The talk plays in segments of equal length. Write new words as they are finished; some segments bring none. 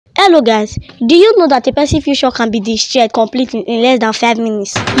Hello guys, do you know that a person's future can be destroyed completely in less than 5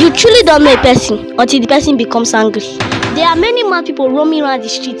 minutes? You truly don't know a person until the person becomes angry. There are many mad people roaming around the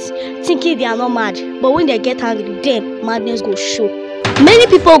streets thinking they are not mad, but when they get angry, then madness goes show. Many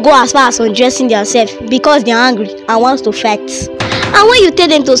people go as far as undressing themselves because they are angry and want to fight. And when you tell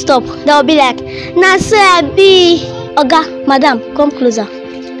them to stop, they will be like, "Nah, so I be." Oga, madam, come closer.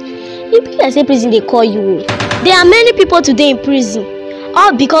 You be like say prison they call you. There are many people today in prison,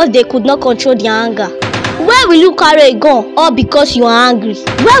 all because they could not control their anger. Where will you carry a gun, all because you are angry?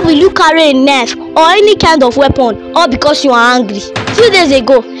 Where will you carry a knife or any kind of weapon, all because you are angry? Few days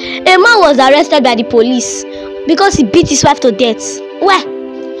ago, a man was arrested by the police because he beat his wife to death. Why?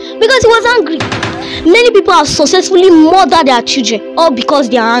 Because he was angry. Many people have successfully murdered their children, all because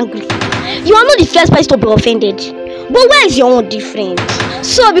they are angry. You are not the first person to be offended, but where is your own different?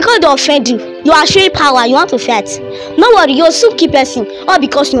 So because they offend you, you are showing power, you want to fight. No worry, you'll soon keep person, all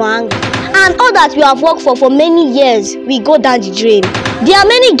because you are angry. And all that we have worked for many years will go down the drain. There are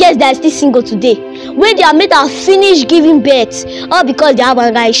many girls that are still single today, where their mate have finished giving birth, all because they have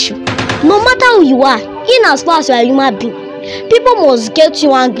anger issue. No matter who you are, in as far as you are a human being, people must get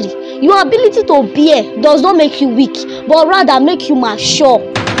you angry. Your ability to bear does not make you weak, but rather make you mature.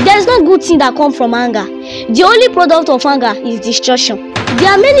 There is no good thing that comes from anger. The only product of anger is destruction. There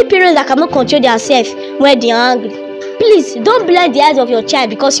are many parents that cannot control themselves when they are angry. Please don't blind the eyes of your child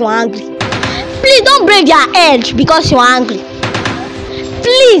because you are angry. Please don't break their head because you are angry.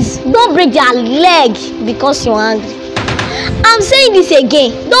 Please don't break their leg because you are angry. I'm saying this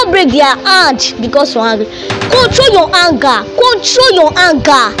again. Don't break their hand because you are angry. Control your anger. Control your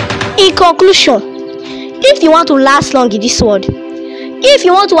anger. In conclusion, if you want to last long in this world, if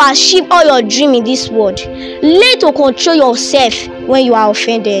you want to achieve all your dreams in this world, learn to control yourself when you are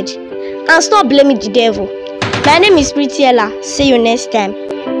offended and stop blaming the devil. My name is Pretty Ella. See you next time.